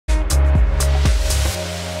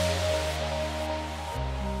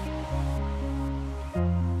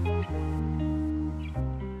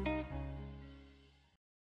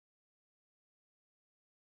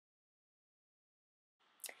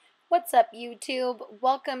What's up, YouTube?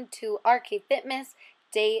 Welcome to RK FITMAS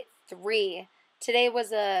Day 3. Today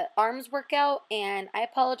was a arms workout, and I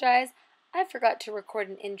apologize. I forgot to record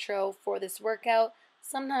an intro for this workout.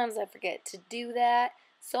 Sometimes I forget to do that,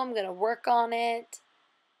 so I'm going to work on it.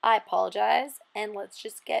 I apologize, and let's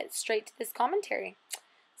just get straight to this commentary.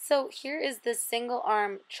 So here is the single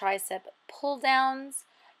arm tricep pull downs.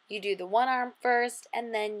 You do the one arm first,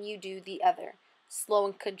 and then you do the other. Slow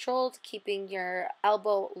and controlled, keeping your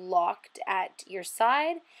elbow locked at your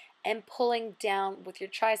side and pulling down with your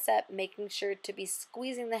tricep, making sure to be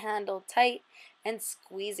squeezing the handle tight and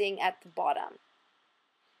squeezing at the bottom.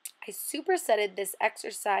 I supersetted this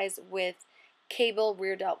exercise with cable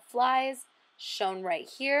rear delt flies, shown right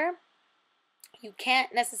here. You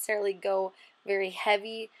can't necessarily go very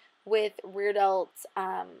heavy with rear delt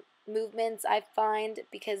movements, I find,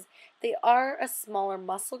 because they are a smaller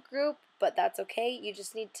muscle group, but that's okay. You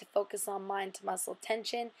just need to focus on mind to muscle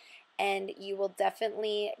tension, and you will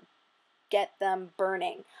definitely get them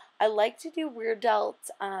burning. I like to do rear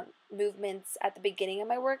delt movements at the beginning of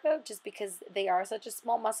my workout just because they are such a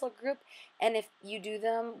small muscle group, and if you do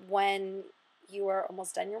them when you are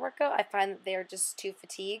almost done your workout, I find that they are just too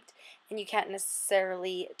fatigued, and you can't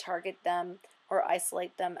necessarily target them or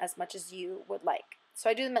isolate them as much as you would like. So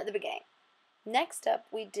I do them at the beginning. Next up,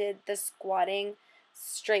 we did the squatting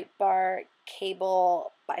straight bar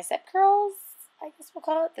cable bicep curls, I guess we'll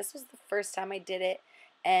call it. This was the first time I did it,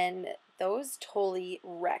 and those totally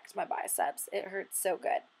wrecked my biceps. It hurt so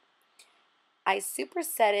good. I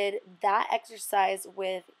supersetted that exercise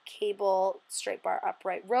with cable straight bar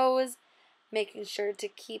upright rows, making sure to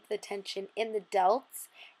keep the tension in the delts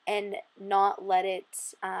and not let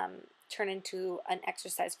it turn into an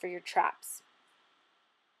exercise for your traps.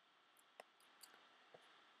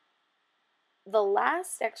 The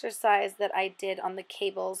last exercise that I did on the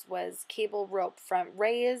cables was cable rope front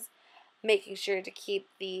raise, making sure to keep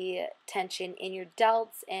the tension in your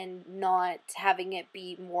delts and not having it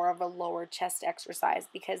be more of a lower chest exercise,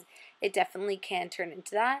 because it definitely can turn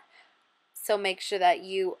into that. So make sure that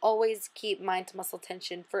you always keep mind to muscle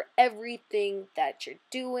tension for everything that you're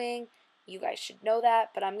doing. You guys should know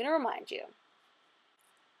that, but I'm going to remind you.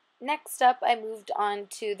 Next up, I moved on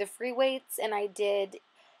to the free weights, and I did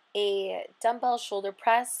a dumbbell shoulder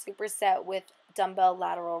press superset with dumbbell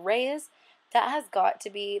lateral raise. That has got to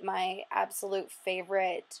be my absolute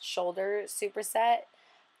favorite shoulder superset.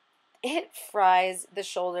 It fries the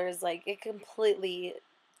shoulders, like it completely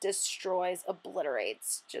destroys,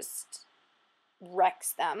 obliterates, just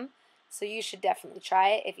wrecks them. So you should definitely try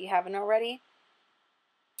it if you haven't already.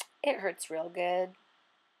 It hurts real good.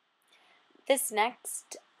 This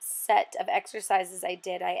next set of exercises I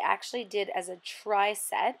actually did as a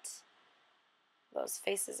tri-set. Those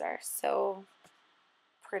faces are so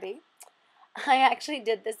pretty. I actually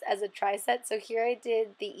did this as a tri-set. So here I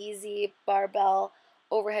did the easy barbell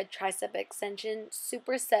overhead tricep extension,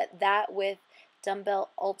 superset that with dumbbell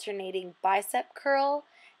alternating bicep curl,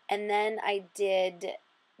 and then I did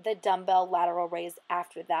the dumbbell lateral raise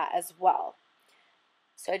after that as well.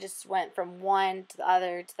 So I just went from one to the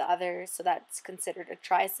other, so that's considered a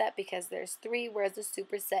tri-set because there's 3, whereas a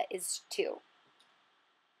superset is 2.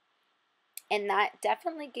 And that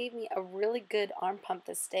definitely gave me a really good arm pump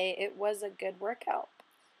this day. It was a good workout.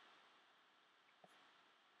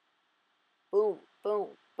 Boom, boom,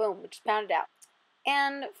 boom, just pound it out.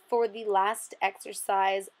 And for the last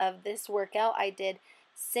exercise of this workout, I did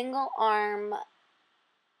single arm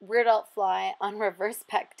rear delt fly on reverse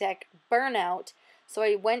pec deck burnout. So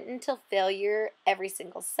I went until failure every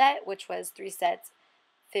single set, which was 3 sets,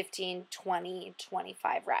 15, 20,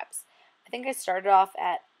 25 reps. I think I started off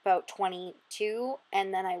at about 22,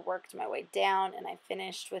 and then I worked my way down, and I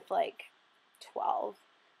finished with like 12,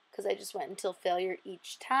 because I just went until failure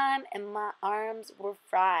each time, and my arms were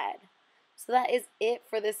fried. So that is it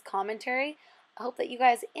for this commentary. I hope that you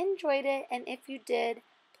guys enjoyed it, and if you did,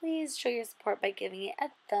 please show your support by giving it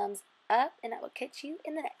a thumbs up, and I will catch you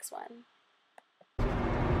in the next one.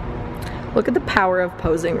 Look at the power of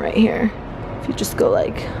posing right here. If you just go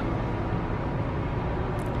like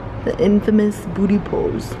the infamous booty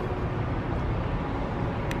pose.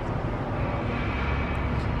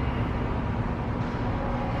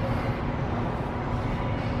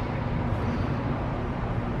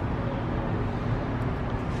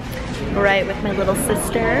 All right, with my little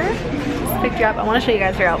sister. Just picked her up. I want to show you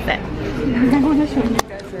guys her outfit. I want to show you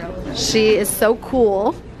guys her outfit. She is so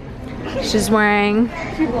cool. She's wearing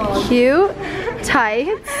cute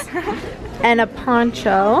tights and a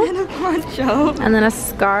poncho. And then a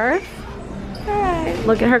scarf. Hi.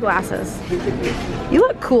 Look at her glasses. You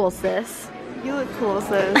look cool, sis. You look cool,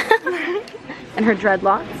 sis. and her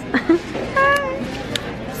dreadlocks.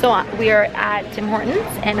 So we are at Tim Hortons,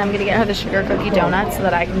 and I'm gonna get her the sugar cookie donut so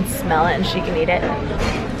that I can smell it and she can eat it.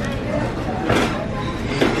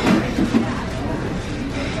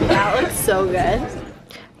 That looks so good.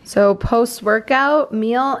 So post-workout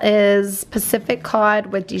meal is Pacific cod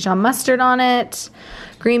with Dijon mustard on it,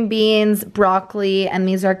 green beans, broccoli, and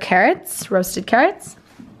these are carrots, roasted carrots,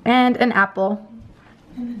 and an apple.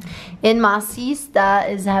 In my siesta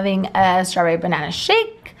is having a strawberry banana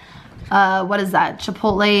shake. What is that?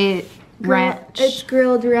 Chipotle ranch. It's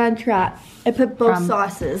grilled ranch wrap. I put both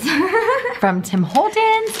sauces. From Tim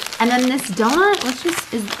Hortons. And then this donut, what's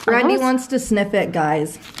this? Randy wants to sniff it,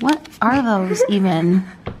 guys. What are those even?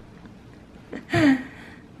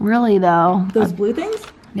 Really though. Those blue things?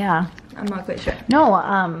 Yeah. I'm not quite sure.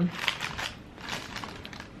 No,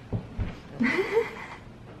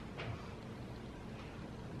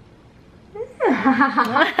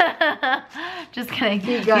 just kidding.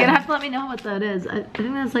 You're gonna have to let me know what that is. I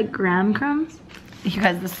think that's like graham crumbs. You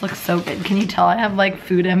guys, this looks so good. Can you tell I have like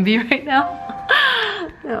food envy right now?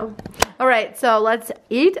 No. All right, so let's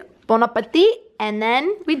eat. Bon appetit, and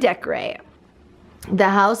then we decorate the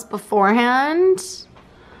house beforehand.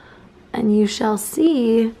 And you shall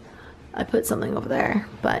see. I put something over there,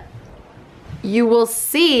 but you will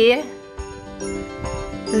see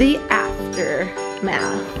the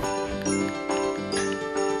aftermath.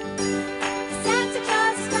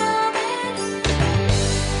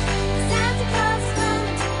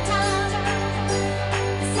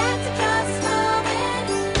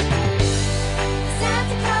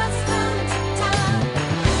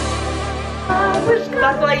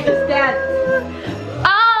 That's why you just dance.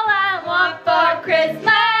 All I want for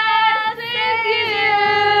Christmas is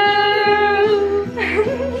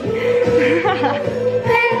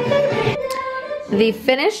you. The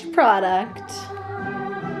finished product.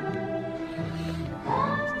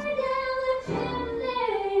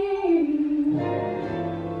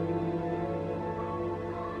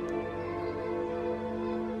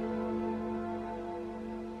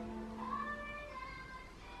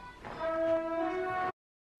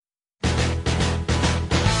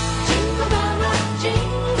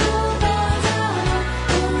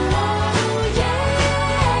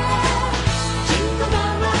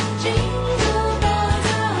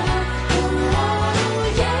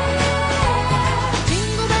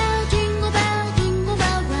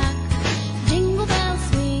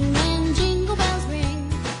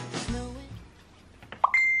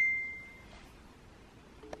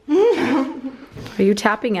 Are you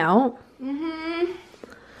tapping out? Mm-hmm.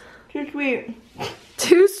 Too sweet.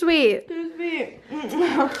 Too sweet. Too sweet.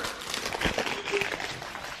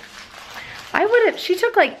 I would have, she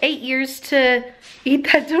took like 8 years to eat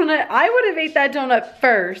that donut. I would have ate that donut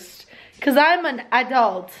first. Cause I'm an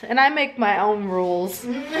adult and I make my own rules.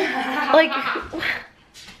 Like,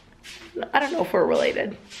 I don't know if we're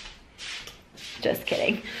related. Just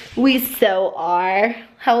kidding. We so are.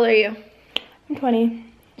 How old are you? I'm 20.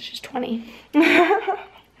 She's 20.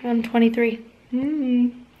 I'm 23.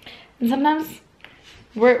 And sometimes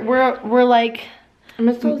we're like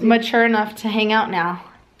mature enough to hang out now.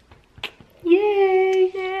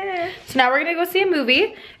 Yay! Yeah. So now we're gonna go see a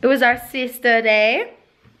movie. It was our sister day.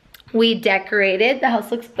 We decorated. The house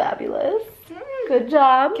looks fabulous. Good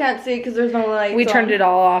job. Can't see because there's no lights. We turned it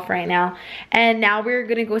all off right now. And now we're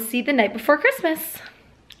gonna go see The Night Before Christmas.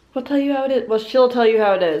 We'll tell you how it is. Well, she'll tell you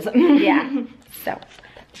how it is. Yeah. So,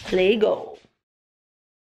 play go.